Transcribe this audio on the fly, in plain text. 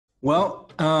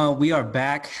We are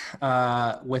back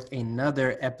with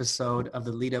another episode of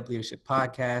the Lead Up Leadership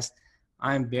Podcast.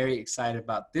 I'm very excited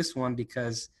about this one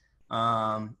because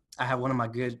I have one of my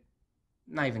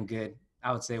not even good,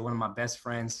 I would say one of my best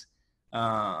friends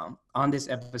on this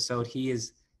episode. He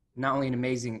is not only an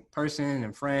amazing person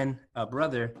and friend, a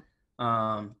brother,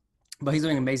 but he's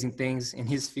doing amazing things in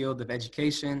his field of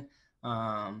education,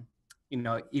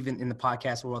 even in the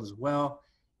podcast world as well.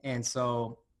 And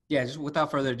so, yeah, just without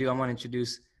further ado, I want to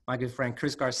introduce my good friend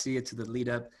Chris Garcia to the Lead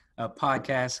Up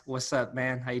podcast. What's up,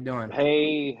 man? How you doing?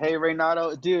 Hey,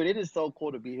 Renatto. Dude, it is so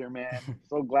cool to be here, man.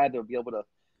 So glad to be able to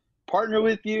partner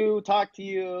with you, talk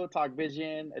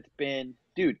vision.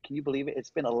 Dude, can you believe it?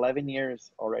 It's been 11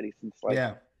 years already since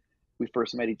Yeah, we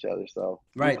first met each other. So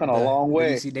we've right. come a long The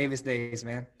way. UC Davis days,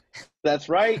 man. That's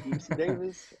right. UC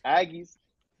Davis, Aggies.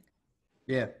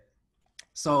 Yeah.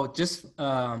 So just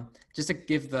to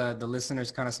give the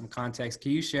listeners kind of some context,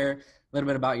 can you share a little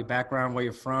bit about your background, where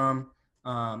you're from,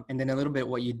 and then a little bit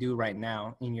what you do right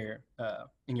now in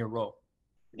your role?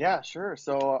 Yeah, sure.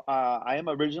 So I am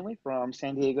originally from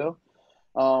San Diego.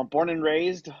 Born and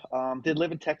raised. Did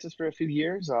live in Texas for a few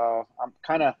years. I'm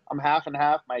half and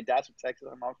half. My dad's from Texas.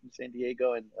 My mom's from San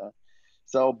Diego, and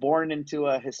so born into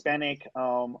a Hispanic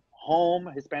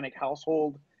Hispanic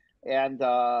household, and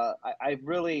I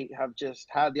really have just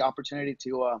had the opportunity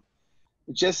to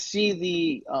just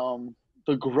see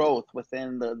the growth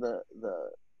within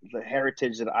the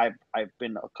heritage that I've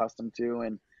been accustomed to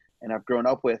and I've grown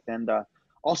up with, and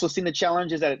also seen the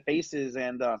challenges that it faces.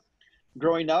 And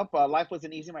growing up, life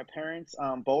wasn't easy. My parents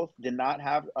both did not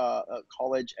have a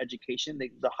college education.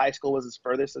 The high school was as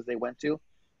furthest as they went to.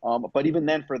 But even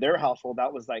then, for their household,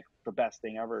 that was like the best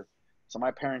thing ever. So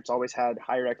my parents always had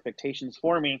higher expectations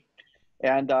for me,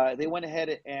 and they went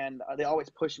ahead and they always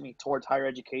pushed me towards higher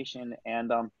education.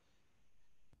 And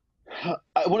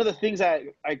one of the things that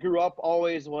I grew up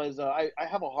always was I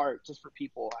have a heart just for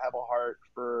people. I have a heart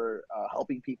for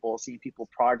helping people, seeing people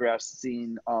progress,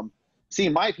 seeing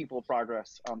my people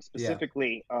progress Yeah.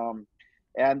 specifically.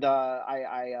 And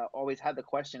I always had the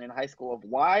question in high school of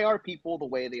why are people the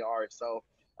way they are. So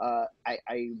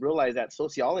I realized that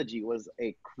sociology was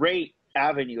a great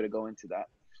avenue to go into that.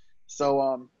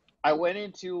 So I went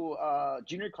into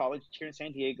junior college here in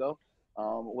San Diego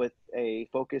with a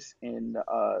focus in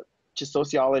just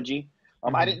sociology. I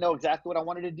Hmm. didn't know exactly what I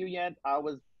wanted to do yet. I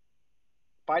was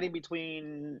fighting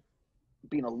between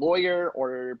being a lawyer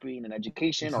or being an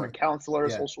education or a counselor, a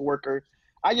Yeah. social worker.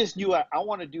 I just knew I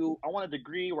want a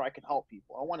degree where I can help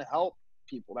people. I want to help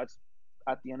people. That's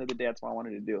at the end of the day, that's what I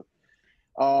wanted to do.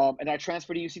 And I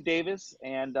transferred to UC Davis,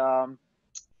 and I'm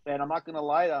not gonna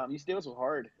lie, UC Davis was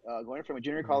hard. Going from a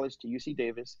junior Mhm. college to UC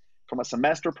Davis, from a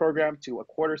semester program to a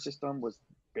quarter system, was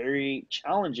very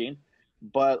challenging.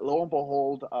 But lo and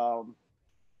behold,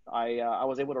 I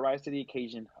was able to rise to the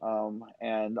occasion,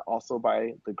 and also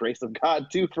by the grace of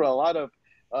God too, for a lot of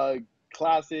uh,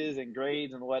 classes and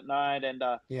grades and whatnot. And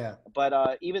Yeah.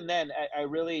 but even then, I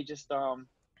really just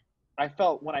I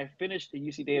felt when I finished at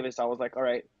UC Davis, I was like, all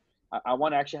right, I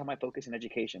want to actually have my focus in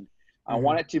education. I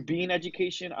want Hmm. it to be in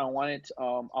education. I want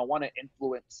to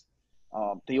influence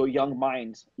the young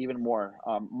minds even more.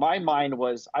 My mind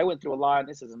was, I went through a lot, and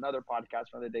this is another podcast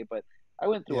for another day, but I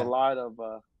went through a Yeah. lot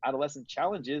of adolescent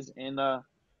challenges in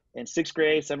sixth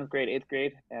grade, seventh grade, eighth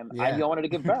grade, and I knew Yeah. I wanted to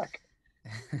give back.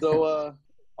 So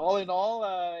all in all,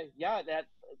 yeah, that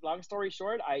long story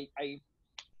short, I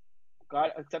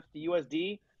got accepted to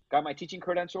USD, got my teaching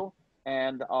credential,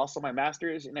 and also my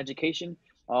master's in education.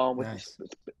 With Nice.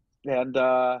 and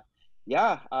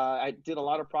yeah, I did a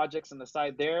lot of projects on the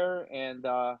side there, and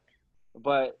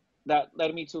but that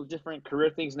led me to different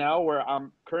career things now. Where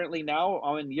I'm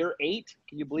in year 8.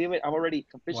 Can you believe it? I'm already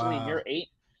officially in year Wow. 8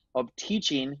 of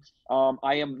teaching.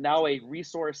 I am now a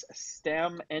resource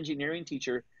STEM engineering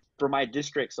teacher for my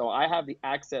district, so I have the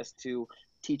access to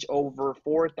teach over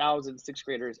 4,000 sixth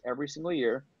graders every single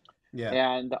year. Yeah.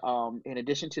 And in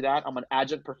addition to that, I'm an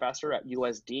adjunct professor at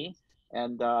USD,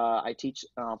 and I teach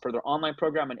for their online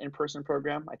program and in-person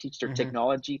program. I teach Hmm.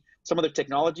 some of their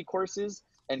technology courses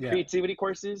and Yeah. creativity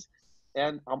courses.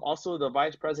 And I'm also the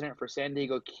vice president for San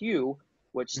Diego Q,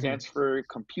 which Hmm. stands for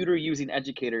Computer Using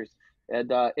Educators.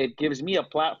 And it gives me a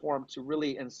platform to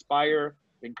really inspire,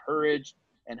 encourage,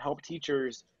 and help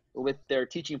teachers with their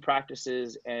teaching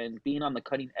practices and being on the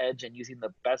cutting edge and using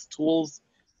the best tools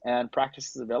and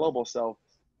practices available. So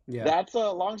Yeah. that's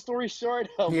a long story short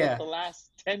of what Yeah. the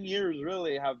last 10 years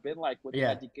really have been like within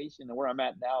Yeah. education and where I'm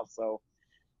at now. So,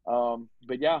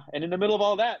 but yeah, and in the middle of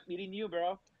all that, meeting you,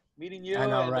 bro, meeting I you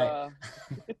know, and right?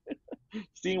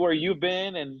 seeing where you've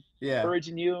been and Yeah.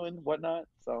 encouraging you and whatnot.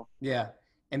 So, Yeah.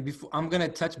 And before I'm going to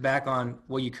touch back on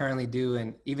what you currently do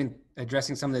and even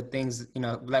addressing some of the things, you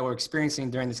know, that we're experiencing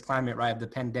during this climate, right, of the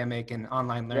pandemic and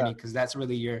online Yeah. learning, because that's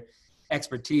really your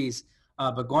expertise.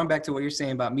 But going back to what you're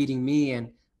saying about meeting me,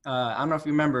 and I don't know if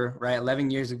you remember, right,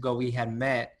 11 years ago we had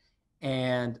met,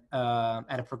 and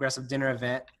at a progressive dinner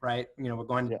event, right, you know, we're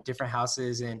going to Yeah. different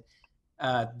houses, and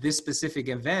this specific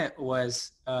event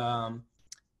was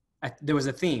there was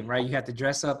a theme, right? You had to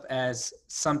dress up as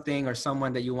something or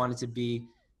someone that you wanted to be,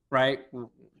 right,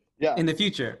 Yeah. in the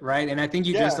future, right? And I think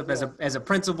you dressed Yeah. up Yeah. as a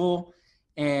principal,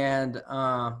 and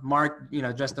Mark, you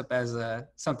know, dressed up as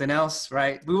something else,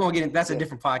 right? We won't get into, that's a Yeah.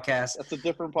 different podcast, That's a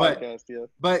different but podcast.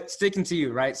 Yeah. sticking to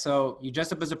you, right? So you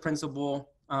dressed up as a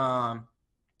principal,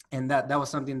 and that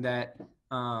was something that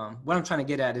what I'm trying to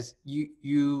get at is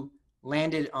you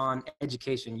landed on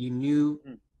education. You knew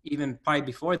Mm. even probably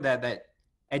before that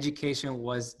education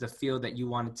was the field that you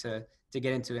wanted to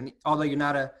get into. And although you're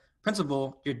not a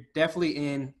principal, you're definitely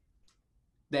in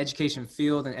the education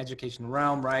field and education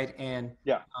realm, right? And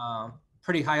Yeah.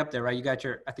 pretty high up there, right? You got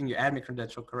your, I think, your admin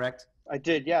credential, correct? I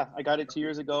did. Yeah. I got it 2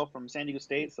 years ago from San Diego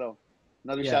State. So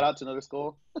another shout Yeah, out to another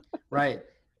school. right.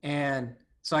 And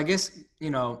so I guess, you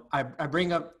know, I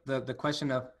bring up the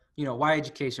question of, you know, why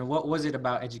education? What was it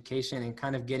about education and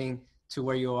kind of getting to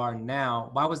where you are now?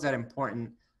 Why was that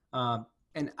important?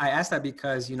 And I ask that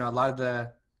because, you know, a lot of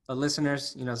the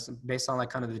listeners, you know, based on like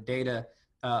kind of the data,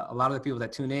 a lot of the people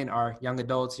that tune in are young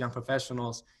adults, young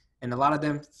professionals, and a lot of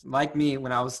them, like me,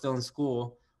 when I was still in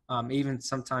school, even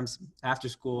sometimes after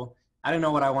school, I didn't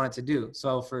know what I wanted to do.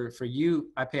 So for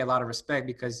you, I pay a lot of respect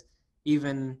because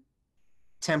even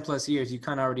 10 plus years, you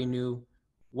kind of already knew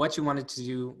what you wanted to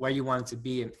do, where you wanted to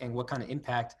be, and what kind of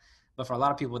impact. But for a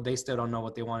lot of people, they still don't know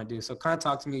what they want to do. So kind of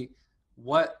talk to me,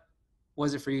 what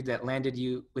was it for you that landed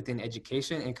you within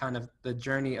education and kind of the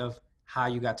journey of how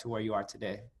you got to where you are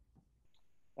today?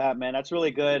 Man, that's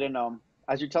really good. And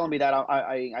as you're telling me that,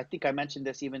 I think I mentioned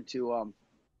this even to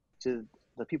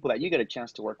the people that you get a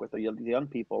chance to work with, the young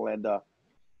people. And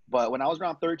but when I was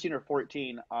around 13 or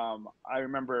 14, I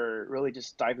remember really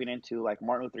just diving into like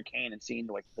Martin Luther King and seeing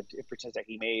like the differences that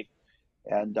he made.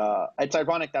 And it's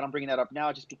ironic that I'm bringing that up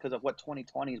now just because of what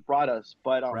 2020 has brought us.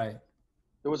 But Right.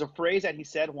 there was a phrase that he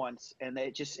said once, and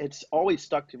it's always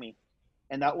stuck to me.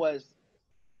 And that was,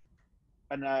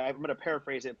 and I'm going to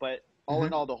paraphrase it, but all in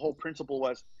Mm-hmm. all, the whole principle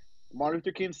was Martin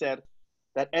Luther King said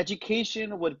that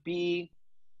education would be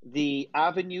the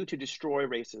avenue to destroy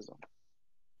racism.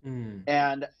 Mm.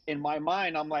 And in my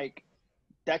mind, I'm like,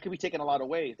 that can be taken a lot of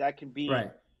ways. That can be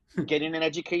Right. getting an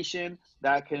education.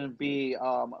 That can be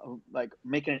like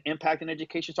making an impact in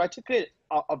education. So I took it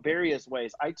various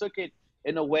ways. I took it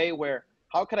in a way where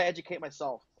how could I educate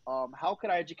myself? How could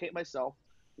I educate myself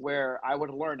where I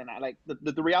would learn? And I like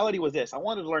the reality was this: I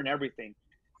wanted to learn everything.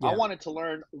 I Yeah. wanted to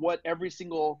learn what every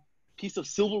single piece of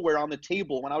silverware on the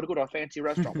table when I would go to a fancy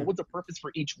restaurant. What was the purpose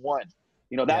for each one?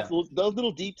 You know, that's Yeah. those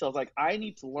little details. Like I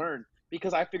need to learn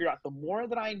because I figured out the more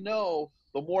that I know,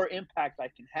 the more impact I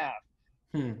can have.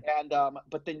 Hmm. And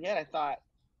but then yet I thought,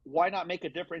 why not make a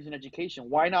difference in education?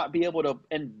 Why not be able to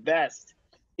invest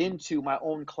into my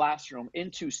own classroom,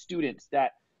 into students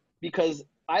that because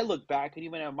I look back and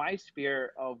even in my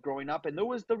sphere of growing up, and there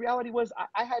was the reality was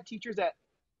I had teachers that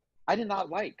I did not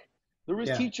like. There was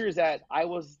Yeah. teachers that I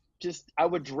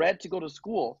would dread to go to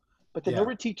school, but then there Yeah.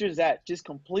 were teachers that just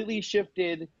completely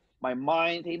shifted my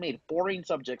mind. They made boring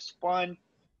subjects fun.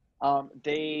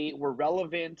 They were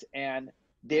relevant, and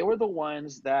they were the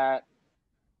ones that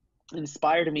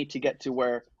inspired me to get to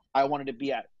where I wanted to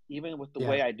be at, even with the Yeah.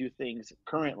 way I do things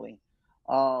currently.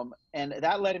 And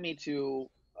that led me to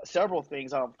several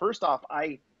things. First off,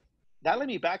 I that led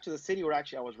me back to the city where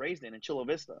actually I was raised in Chula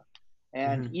Vista.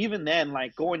 And Mm-hmm. even then,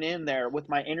 like going in there with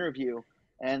my interview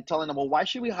and telling them, well, why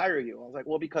should we hire you? I was like,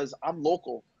 well, because I'm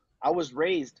local. I was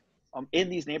raised in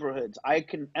these neighborhoods. I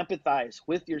can empathize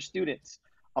with your students.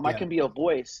 I Yeah. can be a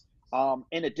voice.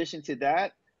 In addition to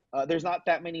that, there's not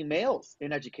that many males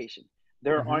in education.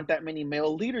 There Mm-hmm. aren't that many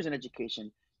male leaders in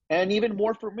education. And even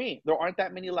more for me, there aren't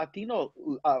that many Latino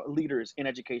leaders in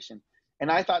education. And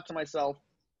I thought to myself,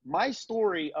 my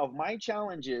story of my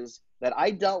challenges that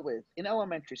I dealt with in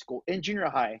elementary school, in junior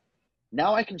high,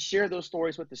 now I can share those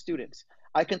stories with the students.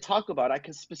 I can talk about, I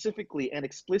can specifically and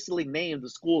explicitly name the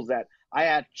schools that I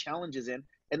had challenges in,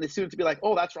 and the students be like,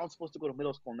 oh, that's where I'm supposed to go to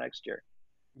middle school next year.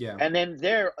 Yeah. And then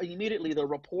there, immediately the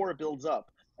rapport builds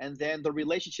up, and then the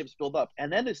relationships build up.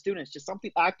 And then the students, just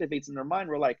something activates in their mind.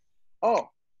 We're like, oh,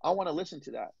 I want to listen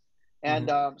to that. And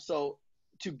Mm-hmm. so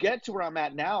to get to where I'm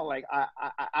at now, like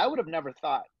I would have never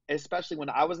thought, especially when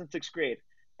I was in sixth grade.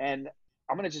 And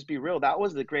I'm going to just be real. That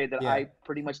was the grade that Yeah. I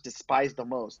pretty much despised the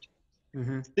most.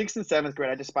 Mm-hmm. Sixth and seventh grade,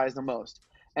 I despised the most.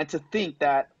 And to think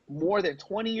that more than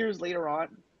 20 years later on,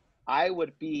 I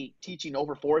would be teaching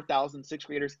over 4,000 sixth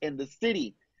graders in the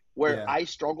city where Yeah. I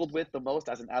struggled with the most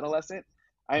as an adolescent.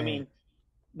 I Man. mean,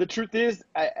 the truth is,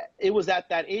 it was at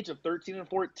that age of 13 and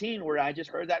 14 where I just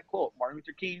heard that quote, Martin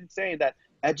Luther King saying that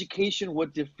education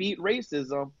would defeat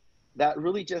racism. That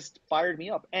really just fired me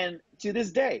up. And to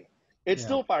this day, it Yeah.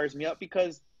 still fires me up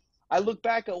because I look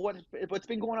back at what's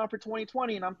been going on for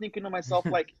 2020 and I'm thinking to myself,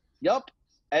 like, yup,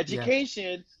 Yeah.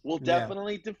 education will Yeah.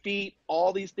 definitely defeat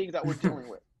all these things that we're dealing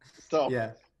with. So,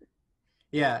 Yeah.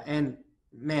 Yeah. And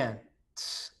man,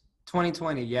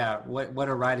 2020, yeah, what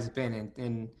a ride it's been.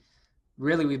 And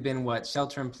really we've been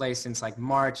shelter in place since like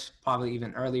March, probably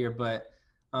even earlier, but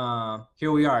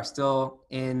here we are still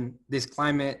in this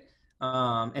climate.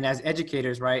 And as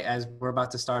educators, right, as we're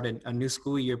about to start a new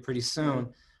school year pretty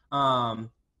soon,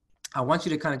 um, I want you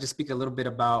to kind of just speak a little bit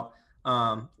about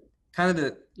kind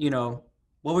of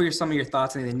what were some of your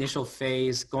thoughts in the initial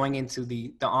phase going into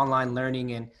the online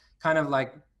learning, and kind of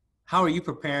like how are you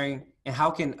preparing, and how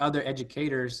can other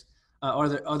educators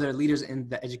or other leaders in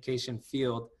the education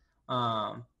field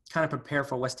kind of prepare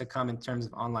for what's to come in terms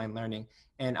of online learning?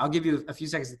 And I'll give you a few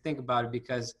seconds to think about it,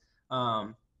 because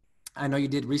I know you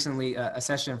did recently a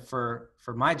session for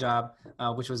my job,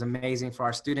 which was amazing for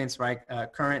our students, right?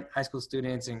 Current high school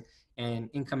students and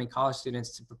incoming college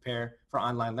students to prepare for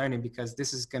online learning, because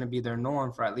this is going to be their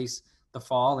norm for at least the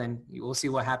fall, and we'll see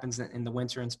what happens in the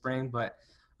winter and spring. But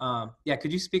yeah,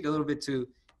 could you speak a little bit to,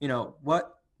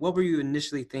 what were you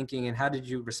initially thinking, and how did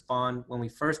you respond when we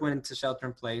first went into shelter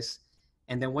in place?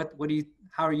 And then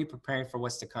how are you preparing for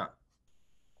what's to come?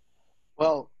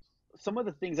 well, some of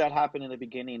the things that happened in the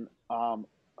beginning,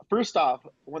 first off,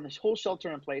 when this whole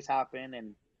shelter in place happened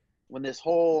and when this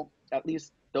whole, at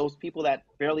least those people that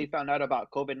barely found out about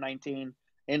COVID-19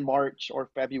 in March or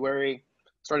February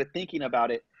started thinking about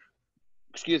it,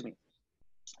 excuse me,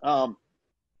 um,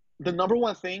 the number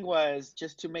one thing was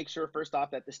just to make sure, first off,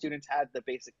 that the students had the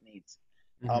basic needs.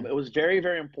 Mm-hmm. It was very,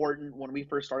 very important when we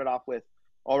first started off with,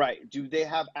 all right, do they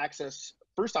have access,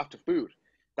 first off, to food?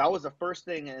 That was the first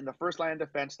thing and the first line of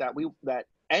defense that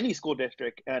any school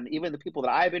district and even the people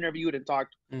that I've interviewed and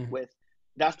talked Mm-hmm. with,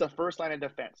 that's the first line of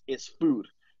defense is food.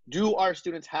 Do our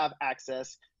students have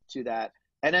access to that?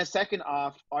 And then second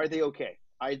off, are they okay?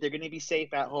 Are they going to be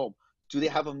safe at home? Do they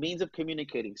have a means of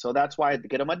communicating? So that's why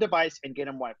get them a device and get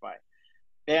them Wi-Fi.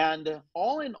 And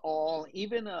all in all,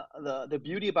 even the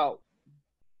beauty about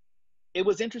it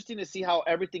was interesting to see how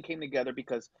everything came together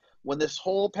because when this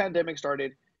whole pandemic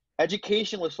started,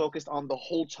 education was focused on the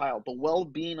whole child, the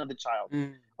well-being of the child.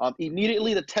 Mm-hmm.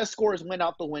 Immediately, the test scores went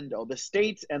out the window. The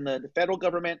states and the federal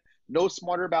government, no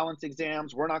smarter balance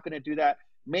exams. We're not going to do that.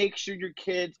 Make sure your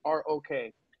kids are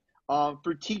okay.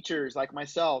 For teachers like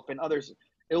myself and others,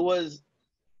 it was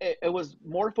it was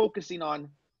more focusing on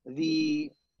the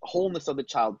wholeness of the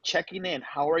child, checking in.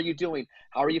 How are you doing?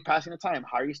 How are you passing the time?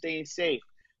 How are you staying safe?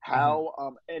 Mm-hmm.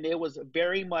 How and it was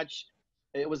very much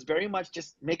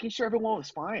just making sure everyone was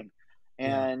fine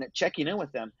Yeah. and checking in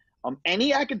with them.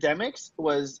 Any academics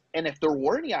was, and if there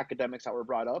were any academics that were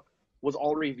brought up, was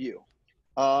all review.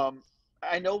 Um,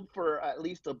 I know for at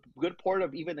least a good part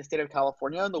of even the state of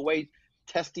California and the way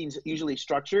testing's usually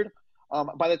structured,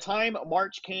 by the time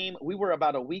March came, we were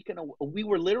about we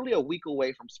were literally a week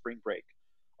away from spring break.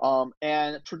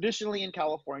 And traditionally in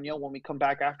California, when we come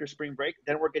back after spring break,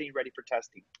 then we're getting ready for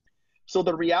testing. So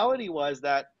the reality was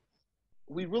that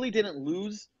we really didn't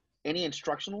lose any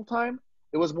instructional time.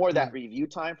 It was more that Mm-hmm. review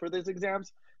time for those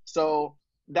exams. So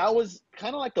that was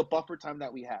kind of like the buffer time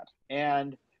that we had.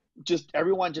 And just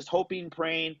everyone just hoping,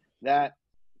 praying that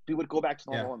we would go back to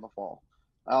Yeah. normal in the fall.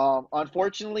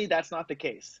 Unfortunately, that's not the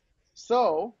case.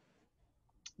 So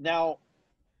now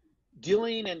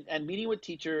dealing and meeting with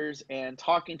teachers and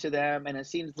talking to them, and it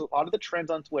seems a lot of the trends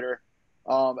on Twitter,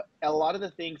 a lot of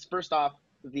the things, first off,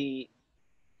 the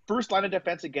first line of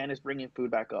defense again is bringing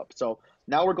food back up. So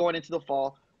now we're going into the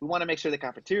fall. We want to make sure the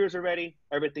cafeterias are ready.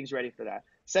 Everything's ready for that.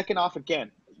 Second off,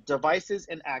 again, devices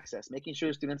and access, making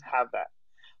sure students have that.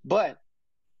 But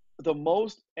the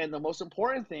most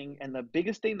important thing and the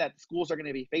biggest thing that schools are going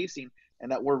to be facing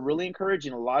and that we're really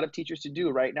encouraging a lot of teachers to do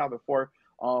right now before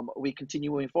we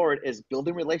continue moving forward is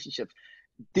building relationships,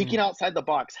 thinking Mm-hmm. outside the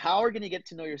box. How are you going to get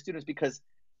to know your students? Because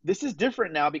this is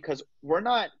different now because we're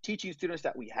not teaching students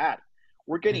that we had.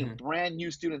 We're getting Mm-hmm. brand new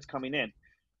students coming in.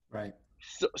 Right.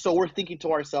 So we're thinking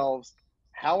to ourselves,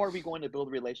 how are we going to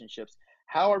build relationships?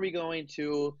 How are we going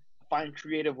to find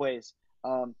creative ways?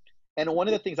 And one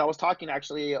of the things I was talking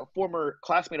actually, a former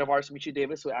classmate of ours, Michi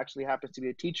Davis, who actually happens to be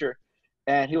a teacher,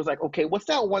 and he was like, okay, what's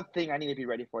that one thing I need to be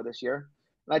ready for this year?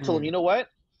 And I told him, Mm. you know what?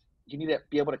 You need to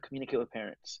be able to communicate with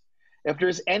parents. If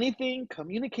there's anything,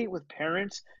 communicate with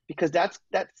parents, because that's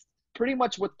pretty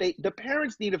much what the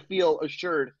parents need to feel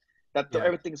assured that Yeah.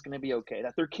 everything's going to be okay,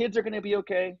 that their kids are going to be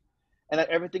okay, and that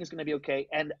everything's going to be okay.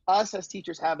 And us as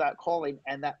teachers have that calling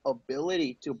and that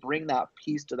ability to bring that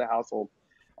peace to the household.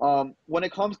 When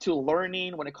it comes to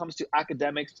learning, when it comes to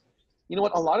academics, you know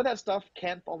what? A lot of that stuff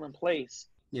can fall in place.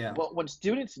 Yeah. But when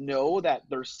students know that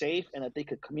they're safe and that they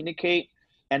could communicate,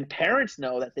 and parents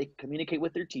know that they can communicate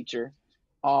with their teacher,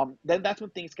 then that's when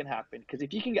things can happen. Because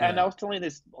if you can, and Yeah. I was telling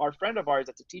this our friend of ours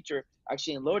that's a teacher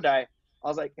actually in Lodi, I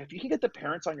was like, if you can get the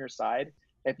parents on your side,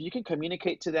 if you can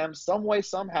communicate to them some way,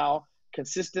 somehow,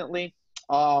 consistently,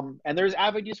 and there's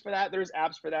avenues for that, there's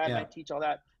apps for that, and I Yeah. teach all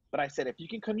that. But I said, if you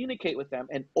can communicate with them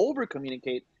and over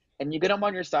communicate, and you get them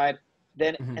on your side,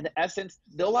 then Hmm. in essence,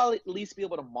 they'll at least be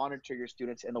able to monitor your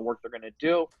students and the work they're going to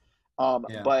do.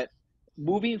 Yeah. But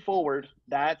moving forward,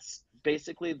 that's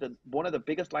basically the one of the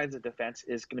biggest lines of defense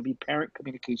is going to be parent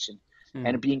communication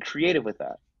and Mm. being creative with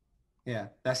that. Yeah.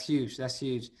 That's huge. That's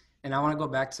huge. And I want to go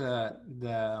back to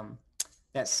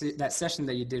that session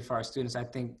that you did for our students. I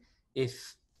think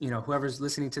if whoever's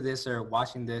listening to this or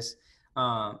watching this,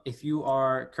 if you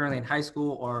are currently in high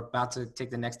school or about to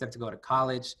take the next step to go to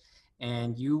college,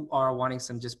 and you are wanting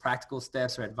some just practical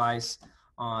steps or advice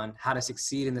on how to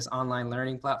succeed in this online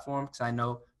learning platform, because I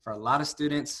know for a lot of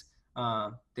students,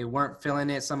 they weren't feeling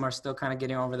it. Some are still kind of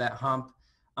getting over that hump.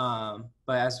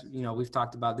 But as you know, we've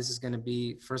talked about, this is going to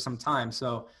be for some time.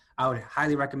 So I would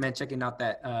highly recommend checking out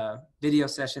that video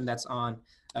session that's on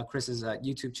Chris's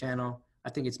YouTube channel. I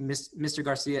think it's Mr.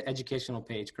 Garcia educational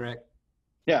page, correct?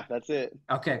 Yeah, that's it.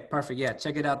 Okay, perfect. Yeah,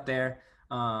 check it out there.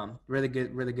 Really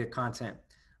good content.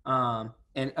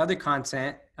 And other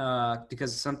content,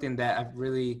 because it's something that I've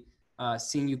really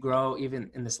seen you grow even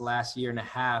in this last year and a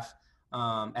half,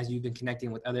 as you've been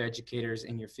connecting with other educators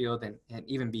in your field and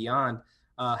even beyond,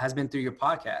 has been through your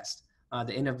podcast,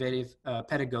 the Innovative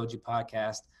Pedagogy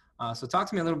podcast. So talk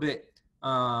to me a little bit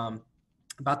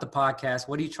about the podcast.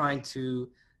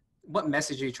 What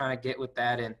message are you trying to get with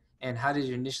that? And how did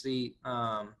you initially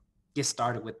get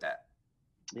started with that?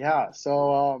 Yeah.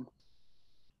 So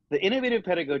the innovative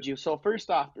pedagogy. So first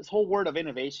off, this whole word of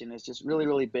innovation is just really,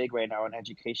 really big right now in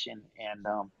education, and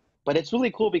but it's really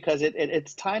cool because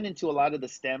it's tied into a lot of the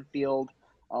STEM field.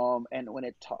 And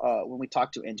when we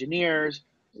talk to engineers,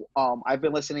 I've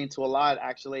been listening to a lot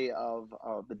actually of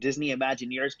the Disney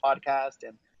Imagineers podcast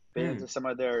and been Mm, into some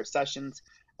of their sessions,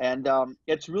 and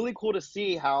it's really cool to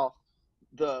see how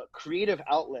the creative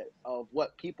outlet of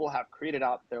what people have created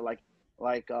out there, like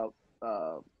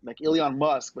uh, like Elon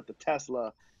Musk with the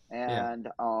Tesla, yeah, and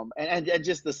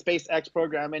just the SpaceX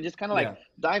program, and just kind of like yeah,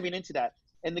 diving into that.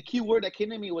 And the key word that came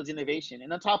to me was innovation.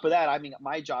 And on top of that, I mean,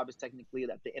 my job is technically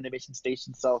at the innovation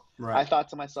station. So I right. thought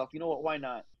to myself, you know what, why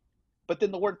not? But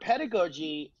then the word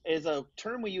pedagogy is a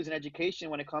term we use in education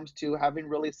when it comes to having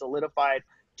really solidified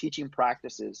teaching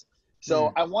practices. So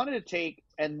Mm, I wanted to take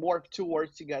and morph two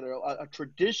words together, a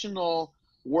traditional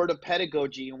word of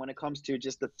pedagogy when it comes to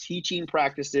just the teaching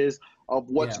practices of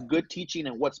what's yeah, good teaching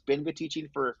and what's been good teaching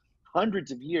for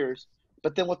hundreds of years,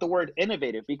 but then with the word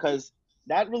innovative, because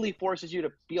that really forces you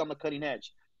to be on the cutting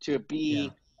edge, to yeah,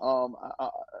 be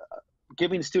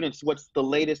giving students what's the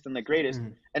latest and the greatest,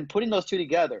 mm, and putting those two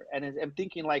together. And I'm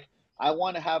thinking like, I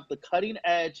want to have the cutting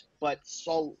edge, but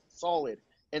solid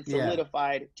and yeah,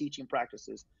 solidified teaching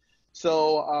practices.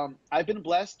 So I've been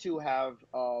blessed to have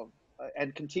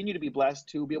and continue to be blessed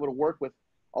to be able to work with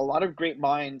a lot of great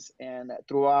minds and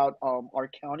throughout our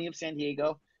county of San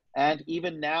Diego. And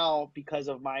even now, because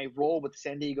of my role with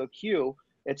San Diego Q,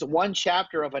 it's one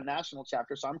chapter of a national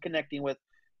chapter. So I'm connecting with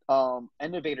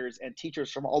innovators and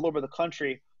teachers from all over the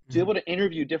country to be mm, able to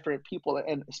interview different people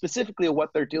and specifically what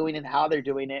they're doing and how they're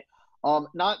doing it.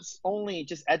 Not only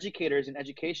just educators in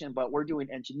education, but we're doing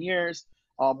engineers.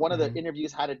 One of the mm,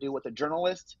 interviews had to do with a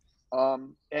journalist.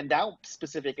 And that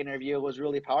specific interview was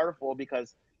really powerful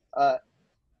because uh,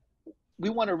 we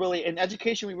want to really, in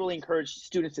education, we really encourage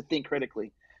students to think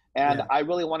critically. And yeah, I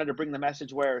really wanted to bring the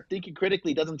message where thinking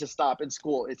critically doesn't just stop in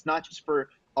school. It's not just for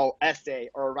essay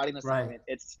or a writing right. assignment.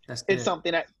 It's That's it's good.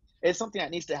 something that it's something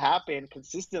that needs to happen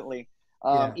consistently,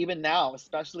 Yeah, even now,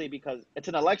 especially because it's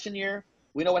an election year.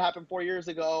 We know what happened 4 years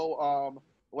ago,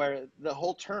 where the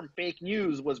whole term "fake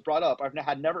news" was brought up.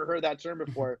 Had never heard that term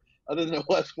before, other than it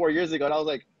was 4 years ago. And I was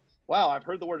like, wow, I've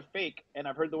heard the word fake and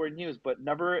I've heard the word news, but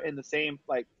never in the same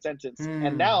like sentence.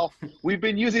 And mm, now we've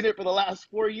been using it for the last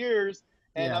 4 years.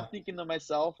 And I'm yeah, thinking to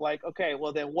myself, like, okay,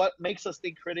 well, then what makes us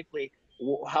think critically?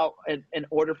 How, in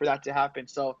order for that to happen?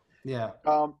 So Yeah.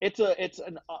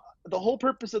 The whole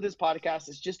purpose of this podcast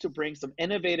is just to bring some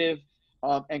innovative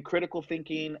and critical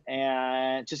thinking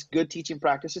and just good teaching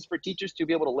practices for teachers to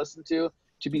be able to listen to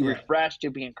be Yeah. refreshed, to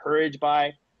be encouraged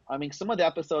by. I mean, some of the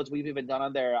episodes we've even done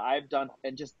on there, I've done,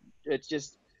 and it's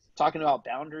just talking about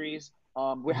boundaries.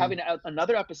 We're Hmm. having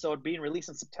another episode being released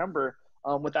in September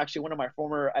with actually one of my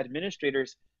former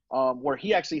administrators, where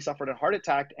he actually suffered a heart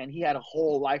attack and he had a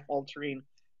whole life altering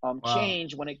Wow.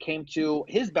 change when it came to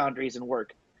his boundaries in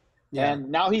work. Yeah. And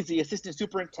now he's the assistant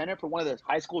superintendent for one of the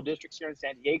high school districts here in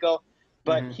San Diego.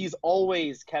 But Hmm. he's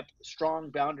always kept strong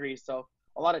boundaries. So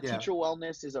a lot of Yeah. teacher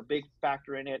wellness is a big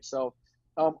factor in it. So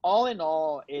all in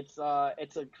all, it's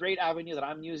a great avenue that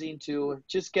I'm using to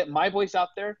just get my voice out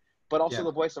there, but also Yeah.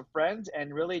 the voice of friends,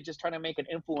 and really just trying to make an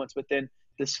influence within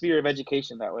the sphere of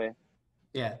education that way.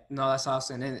 Yeah, no, that's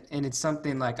awesome, and it's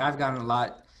something like I've gotten a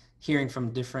lot hearing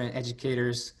from different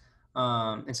educators,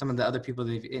 and some of the other people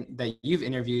that you've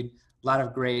interviewed. A lot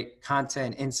of great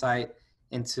content, insight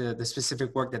into the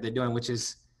specific work that they're doing, which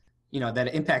is, that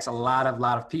it impacts a lot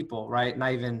of people, right?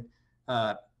 Not even,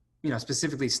 uh,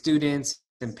 specifically students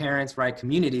and parents, right?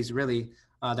 Communities really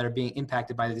that are being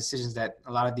impacted by the decisions that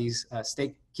a lot of these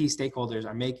key stakeholders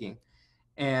are making.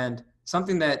 And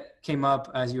something that came up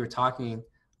as you were talking,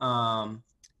 um,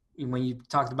 when you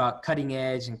talked about cutting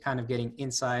edge and kind of getting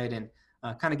insight and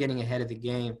kind of getting ahead of the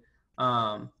game,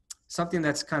 um, something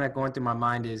that's kind of going through my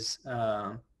mind is,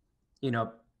 you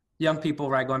know, young people,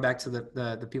 right? Going back to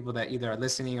the people that either are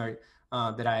listening or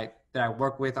that I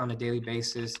work with on a daily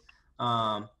basis.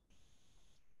 Um,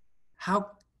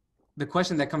 how the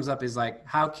question that comes up is like,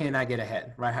 how can I get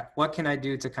ahead, right? What can I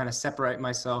do to kind of separate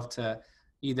myself to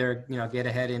either, get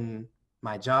ahead in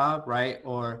my job, right?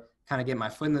 Or kind of get my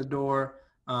foot in the door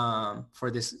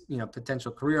for this,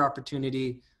 potential career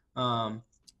opportunity. Um,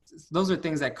 those are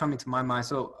things that come into my mind.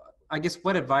 So I guess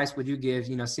what advice would you give,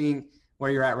 seeing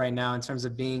where you're at right now in terms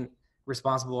of being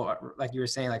responsible, like you were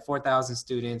saying, like 4,000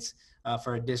 students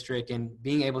for a district and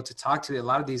being able to talk to a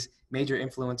lot of these major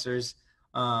influencers.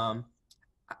 Um,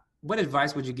 what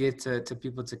advice would you give to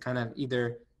people to kind of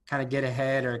either kind of get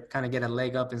ahead or kind of get a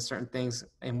leg up in certain things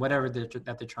and whatever that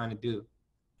they're trying to do?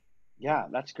 Yeah,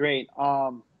 that's great.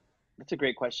 That's a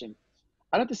great question.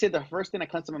 I'd have to say the first thing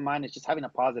that comes to my mind is just having a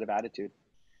positive attitude.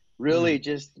 Really, Mm,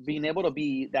 just being able to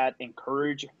be that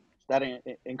encouragement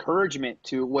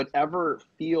to whatever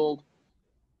field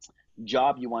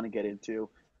job you want to get into.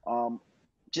 Um,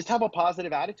 just have a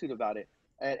positive attitude about it,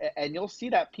 and you'll see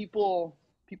that people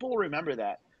will remember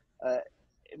that, uh,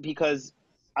 because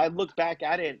I look back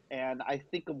at it and I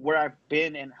think of where I've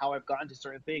been and how I've gotten to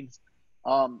certain things.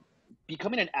 Um,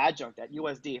 Becoming an adjunct at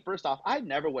USD, first off, I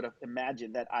never would have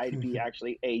imagined that I'd be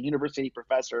actually a university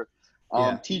professor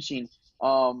yeah. teaching.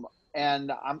 Um,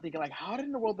 and I'm thinking, like, how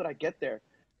in the world did I get there?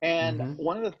 And Mm-hmm.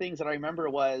 one of the things that I remember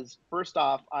was, first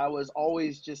off, I was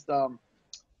always just I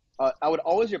would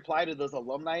always reply to those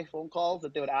alumni phone calls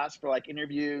that they would ask for like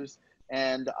interviews,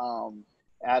 and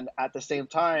at the same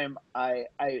time, I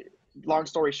long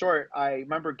story short, I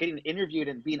remember getting interviewed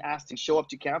and being asked to show up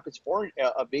to campus for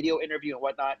a video interview and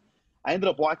whatnot. I ended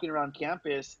up walking around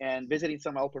campus and visiting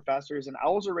some of my old professors, and I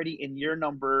was already in year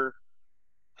number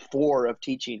 4 of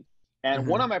teaching. And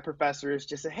one Mm-hmm. of my professors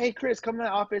just said, "Hey, Chris, come in the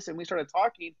office." And we started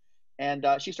talking. And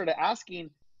she started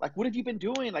asking, like, "What have you been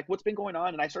doing? Like, what's been going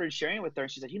on?" And I started sharing with her.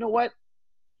 And she said, "You know what?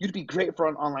 You'd be great for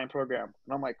an online program."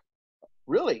 And I'm like,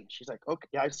 "Really?" She's like, "Okay."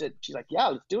 Yeah, I said, she's like, "Yeah,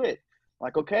 let's do it." I'm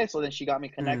like, okay. So then she got me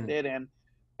Mm, connected,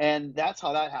 and that's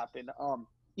how that happened.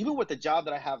 Even with the job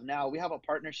that I have now, we have a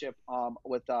partnership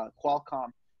with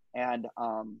Qualcomm and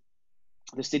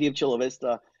the city of Chula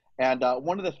Vista. And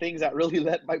one of the things that really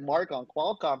let my mark on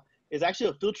Qualcomm is actually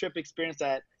a field trip experience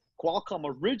that Qualcomm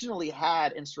originally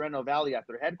had in Sereno Valley at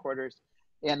their headquarters.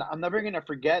 And I'm never going to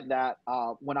forget that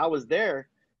when I was there,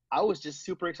 I was just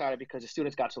super excited because the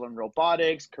students got to learn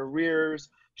robotics, careers,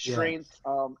 yeah. strengths,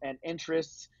 and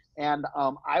interests. And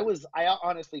I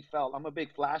honestly felt, I'm a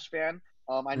big Flash fan.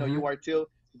 I know Mm-hmm. you are too.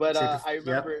 But I Yep.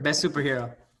 remember Best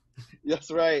superhero.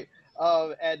 That's right.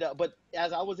 And but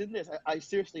as I was in this, I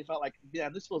seriously felt like,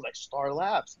 man, this feels like Star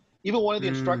Labs. Even one of the Mm,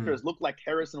 instructors looked like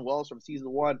Harrison Wells from season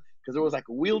 1 because there was like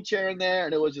a wheelchair in there,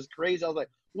 and it was just crazy. I was like,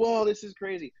 whoa, this is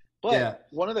crazy. But yeah.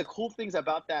 one of the cool things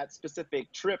about that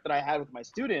specific trip that I had with my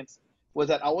students was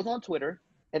that I was on Twitter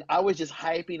and I was just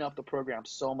hyping up the program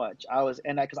so much. I was,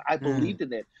 and because I Mm, believed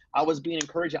in it, I was being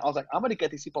encouraging. I was like, I'm gonna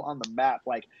get these people on the map.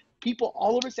 Like, people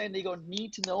all over San Diego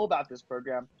need to know about this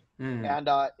program. mm. And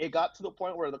it got to the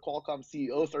point where the Qualcomm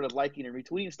CEO started liking and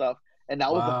retweeting stuff, and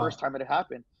that was the first Wow. time it had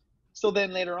happened. So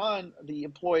then later on, the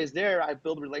employees there, I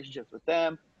build relationships with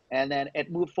them. And then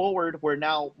it moved forward where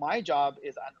now my job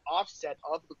is an offset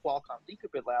of the Qualcomm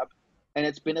Decubit Lab, and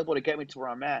it's been able to get me to where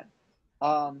I'm at.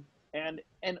 Um, and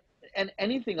and and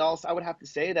anything else, I would have to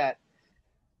say that,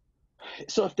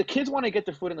 so if the kids want to get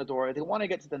their foot in the door, they want to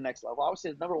get to the next level. I would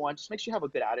say number one, just make sure you have a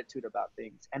good attitude about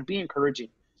things and be encouraging.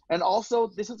 And also,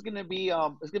 this is going to be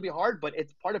it's going to be hard, but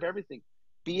it's part of everything.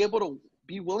 Be able to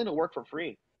be willing to work for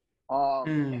free. If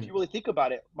Mm, you really think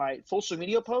about it, my social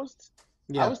media posts,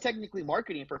 I yeah. was technically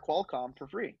marketing for Qualcomm for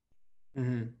free.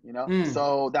 Mm-hmm. You know, Mm,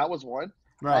 so that was one.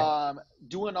 right.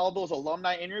 Doing all those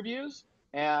alumni interviews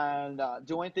and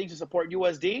doing things to support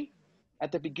USD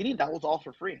at the beginning, that was all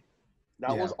for free.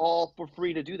 That was Yeah. all for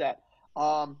free to do that.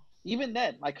 Even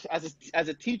then, like as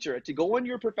a teacher, to go in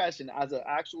your profession as an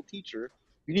actual teacher,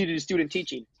 you need to do student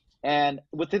teaching. And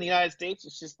within the United States,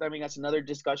 it's just, I mean, that's another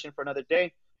discussion for another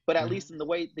day. But at Mm-hmm. least in the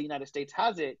way the United States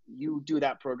has it, you do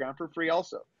that program for free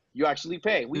also. You actually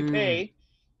pay. We Mm. pay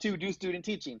to do student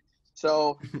teaching.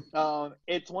 So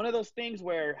it's one of those things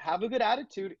where have a good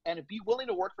attitude and be willing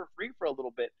to work for free for a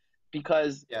little bit.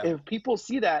 Because Yeah. if people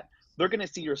see that, they're going to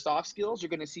see your soft skills. You're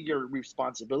going to see your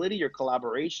responsibility, your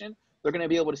collaboration. They're going to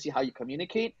be able to see how you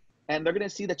communicate, and they're going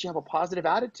to see that you have a positive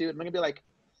attitude. And they're going to be like,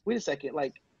 wait a second,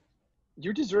 like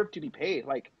you deserve to be paid.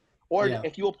 Like, or Yeah.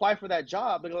 if you apply for that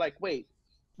job, they're like, wait,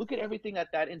 look at everything that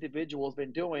that individual has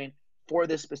been doing for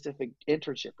this specific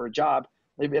internship or job.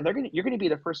 And you're going to be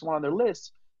the first one on their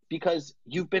list because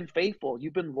you've been faithful,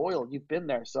 you've been loyal, you've been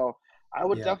there. So I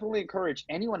would Yeah. definitely encourage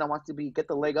anyone that wants to be get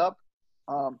the leg up,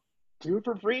 um, do it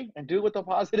for free and do it with a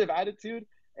positive attitude,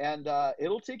 and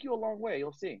it'll take you a long way.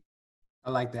 You'll see. I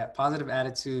like that positive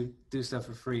attitude. Do stuff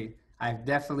for free. I've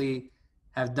definitely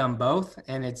have done both,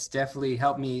 and it's definitely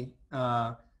helped me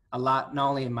a lot, not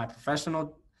only in my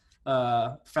professional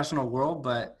world,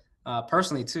 but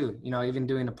personally too. You know, even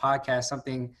doing a podcast,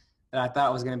 something that I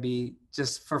thought was going to be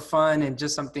just for fun and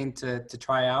just something to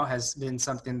try out, has been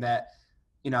something that,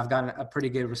 you know, I've gotten a pretty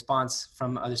good response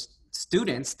from other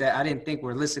students that I didn't think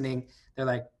were listening. They're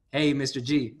like, "Hey, Mr.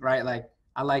 G, right? Like,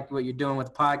 I like what you're doing with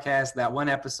the podcast, that one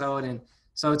episode." And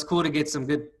so it's cool to get some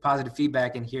good positive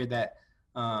feedback and hear that,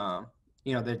 um,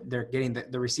 you know, they're getting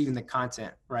they're receiving the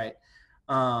content, right?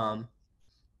 Um,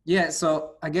 yeah.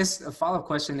 So I guess a follow-up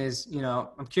question is, you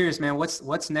know, I'm curious, man,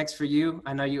 what's next for you?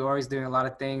 I know you're always doing a lot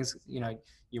of things. You know,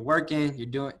 you're working,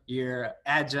 you're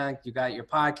adjunct, you got your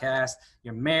podcast,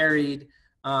 you're married.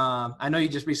 I know you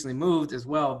just recently moved as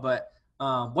well, but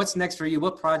what's next for you?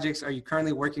 What projects are you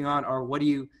currently working on, or what are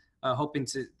you hoping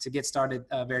to get started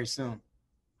very soon?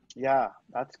 Yeah,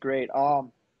 that's great.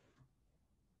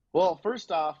 Well,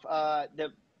 first off, I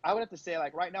would have to say,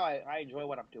 like right now, I enjoy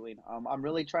what I'm doing. I'm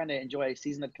really trying to enjoy a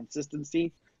season of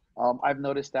consistency. I've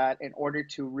noticed that in order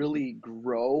to really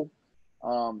grow,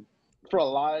 um, for a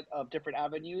lot of different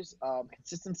avenues,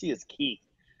 consistency is key.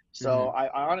 So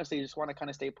Mm-hmm. I honestly just want to kind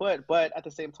of stay put, but at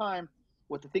the same time,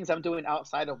 with the things I'm doing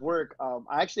outside of work, I'm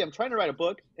trying to write a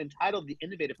book entitled "The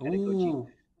Innovative Pedagogy." Ooh,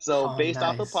 So oh, based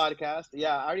off the nice. podcast,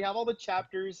 yeah, I already have all the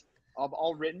chapters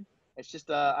all written. It's just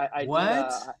I did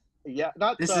What? yeah,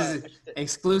 not This is I should say,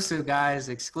 exclusive, guys.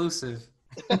 Exclusive.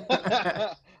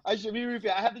 I should be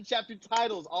repeat. I have the chapter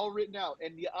titles all written out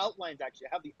and the outlines. Actually,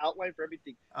 I have the outline for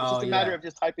everything. It's Oh just a matter yeah. of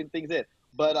just typing things in.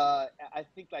 But I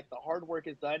think like the hard work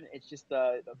is done. It's just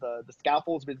the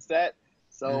scaffold's been set.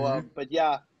 So, Mm-hmm. but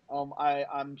yeah,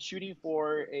 I'm shooting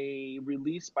for a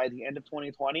release by the end of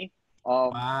 2020.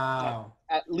 Um, at, Wow.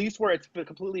 at least where it's been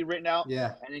completely written out,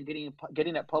 Yeah. and then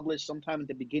getting it published sometime at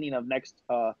the beginning of next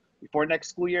before next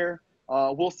school year.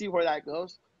 We'll see where that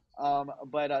goes.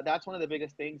 But that's one of the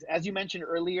biggest things. As you mentioned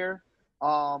earlier,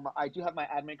 I do have my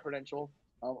admin credential.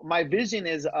 My vision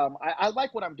is I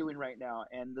like what I'm doing right now,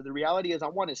 and the reality is I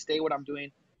want to stay what I'm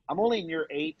doing. I'm only in year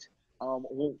 8,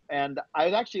 and I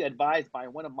was actually advised by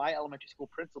one of my elementary school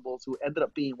principals, who ended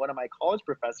up being one of my college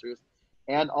professors,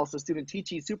 and also student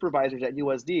teaching supervisors at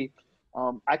USD.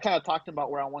 I kind of talked about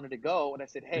where I wanted to go, and I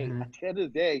said, "Hey, Mm-hmm. at the end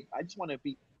of the day, I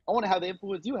want to have the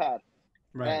influence you had."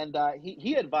 Right. And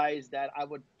he advised that I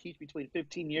would teach between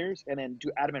 15 years and then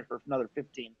do admin for another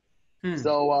 15. Hmm.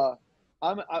 So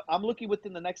I'm looking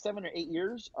within the next 7 or 8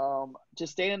 years,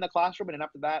 just staying in the classroom, and then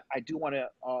after that, I do want to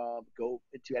go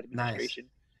into Nice. administration.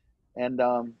 And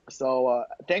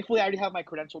thankfully, I already have my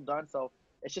credential done, so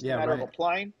it's just a Yeah. matter of Right.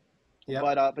 applying. Yep.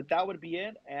 But that would be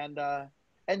it. And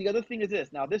the other thing is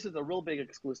this. Now, this is a real big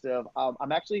exclusive.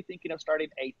 I'm actually thinking of starting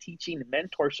a teaching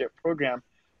mentorship program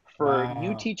for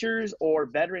new Wow. teachers or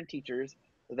veteran teachers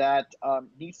that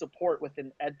need support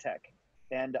within ed tech.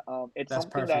 And it's That's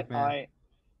something perfect, that man.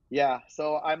 yeah.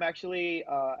 So I'm actually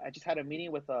I just had a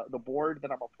meeting with the board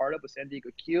that I'm a part of with San Diego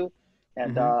Q,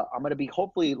 And Mm-hmm. I'm going to be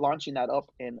hopefully launching that up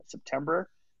in September,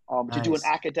 to do an Nice.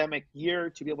 academic year,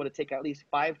 to be able to take at least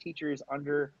 5 teachers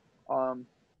under um,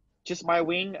 just my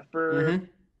wing for Mm-hmm.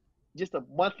 just a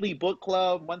monthly book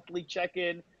club, monthly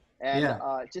check-in, and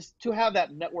Yeah. just to have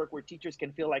that network where teachers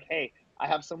can feel like, hey, I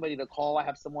have somebody to call, I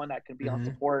have someone that can be on Mm-hmm.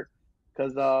 support.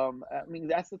 Because I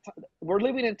mean, we're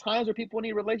living in times where people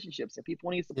need relationships and people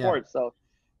need Yeah. support. So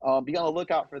be on the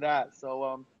lookout for that.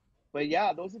 So, but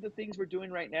yeah, those are the things we're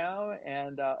doing right now.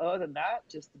 And other than that,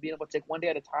 just to be able to take one day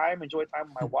at a time, enjoy time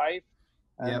with my wife,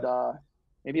 and Yep.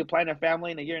 maybe plan a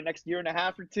family in a year, next year and a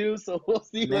half or two. So we'll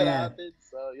see what Man. happens.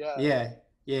 So yeah. Yeah.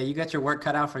 Yeah. You got your work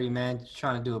cut out for you, man.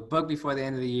 Trying to do a book before the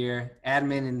end of the year,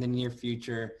 admin in the near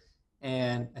future,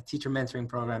 and a teacher mentoring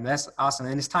program. That's awesome.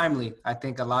 And it's timely. I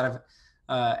think a lot of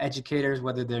educators,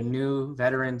 whether they're new,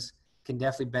 veterans, can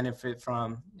definitely benefit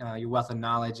from your wealth of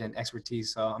knowledge and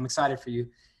expertise. So I'm excited for you.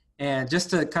 And just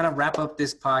to kind of wrap up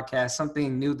this podcast,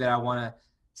 something new that I want to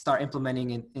start implementing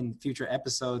in future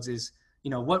episodes is,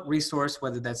 what resource,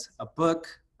 whether that's a book,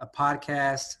 a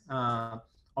podcast,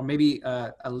 or maybe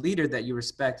a leader that you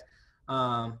respect,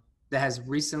 that has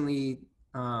recently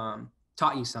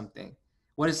taught you something.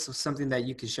 What is something that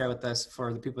you could share with us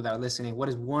for the people that are listening? What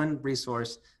is one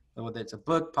resource, whether it's a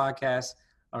book, podcast,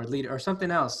 or leader, or something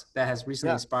else that has recently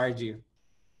Yeah. inspired you?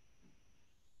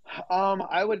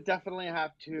 I would definitely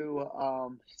have to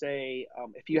say,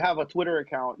 if you have a Twitter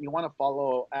account, you want to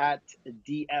follow at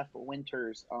DF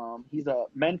Winters. He's a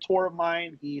mentor of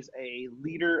mine. He's a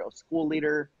leader, a school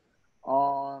leader.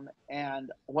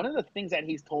 And one of the things that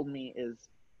he's told me is,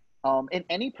 in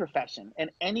any profession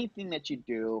and anything that you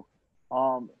do,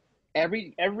 um,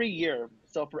 every year.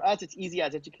 So for us, it's easy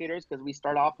as educators because we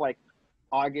start off like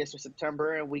August or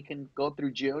September and we can go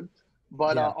through June.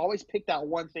 But Yeah. always pick that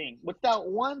one thing. What's that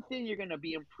one thing you're going to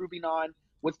be improving on?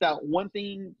 What's that one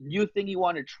thing, new thing you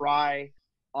want to try?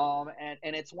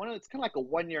 And it's kind of like a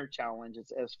 1 year challenge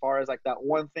as far as like that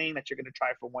one thing that you're going to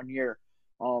try for 1 year.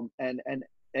 And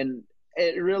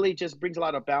it really just brings a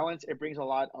lot of balance. It brings a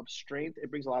lot of strength. It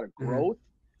brings a lot of Mm-hmm. growth.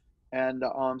 And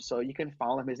so you can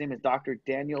follow him. His name is Dr.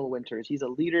 Daniel Winters. He's a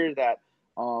leader that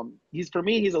he's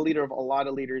a leader of a lot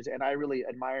of leaders, and I really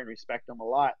admire and respect him a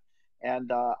lot. And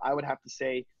I would have to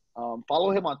say,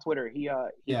 follow him on Twitter. He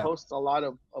Yeah. posts a lot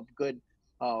of good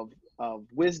of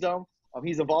wisdom.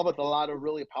 He's involved with a lot of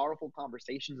really powerful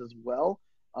conversations as well,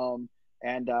 um,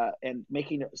 and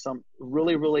making some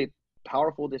really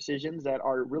powerful decisions that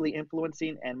are really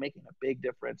influencing and making a big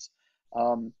difference.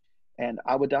 Um, and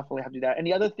I would definitely have to do that. And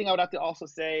the other thing I would have to also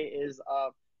say is,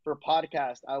 for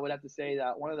podcast, I would have to say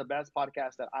that one of the best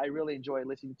podcasts that I really enjoy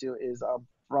listening to is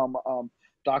from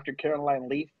Dr. Caroline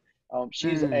Leaf.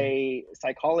 She's Mm. a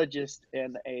psychologist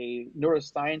and a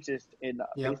neuroscientist based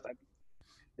Yep.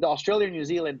 in Australia and New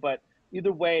Zealand. But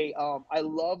either way, I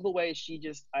love the way she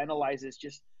just analyzes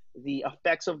just the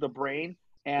effects of the brain.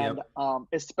 And Yep.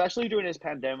 especially during this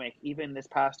pandemic, even this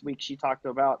past week, she talked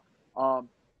about um,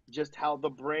 just how the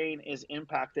brain is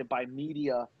impacted by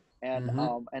media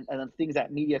Mm-hmm. and the things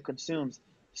that media consumes.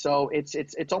 So it's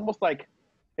almost like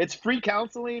it's free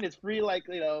counseling, it's free, like,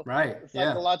 Right. Yeah.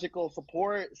 psychological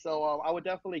support. So I would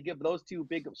definitely give those two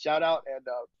big shout out, and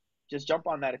just jump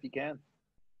on that if you can.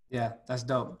 Yeah, that's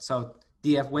dope. So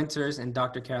DF Winters and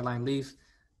Dr. Caroline Leaf,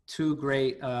 two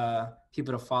great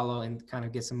people to follow and kind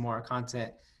of get some more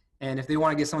content. And if they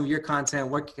want to get some of your content,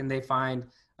 where can they find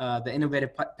the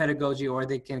innovative pedagogy, or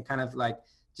they can kind of like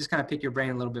just kind of pick your brain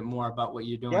a little bit more about what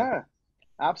you're doing? Yeah,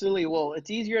 absolutely. Well, it's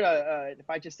easier to, if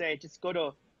I just say, just go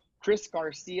to Chris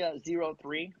Garcia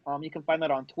 03. You can find that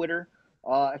on Twitter.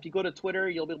 If you go to Twitter,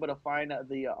 you'll be able to find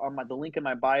the link in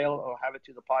my bio. I'll have it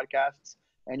to the podcasts,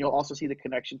 and you'll also see the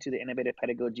connection to the innovative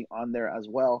pedagogy on there as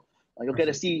well. You'll get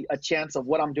to Perfect. see a chance of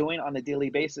what I'm doing on a daily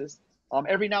basis.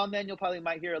 Every now and then, you'll probably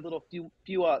might hear a little few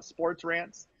sports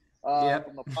rants from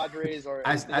Yep. the Padres or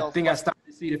I, anything I else. think I But started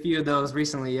to see a few of those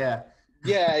recently. Yeah.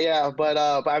 yeah, but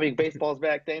I mean, baseball's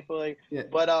back, thankfully. Yeah.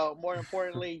 But more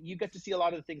importantly, you get to see a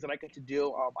lot of the things that I get to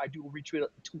do. I do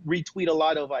retweet a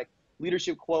lot of like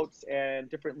leadership quotes and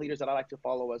different leaders that I like to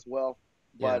follow as well.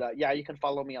 Yeah. But yeah, you can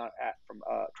follow me from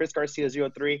Chris Garcia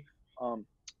 03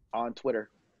 on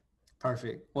Twitter.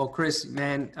 Perfect. Well, Chris,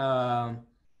 man, I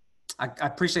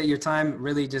appreciate your time.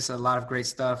 Really, just a lot of great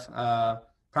stuff.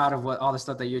 Proud of all the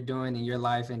stuff that you're doing in your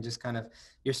life and just kind of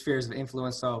your spheres of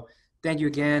influence. So, thank you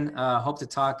again. Hope to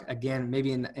talk again,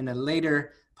 maybe in a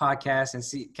later podcast,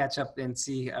 and catch up and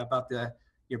see about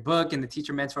your book and the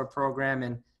teacher mentor program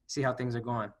and see how things are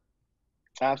going.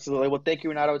 Absolutely. Well, thank you,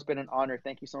 Renato. It's been an honor.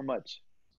 Thank you so much.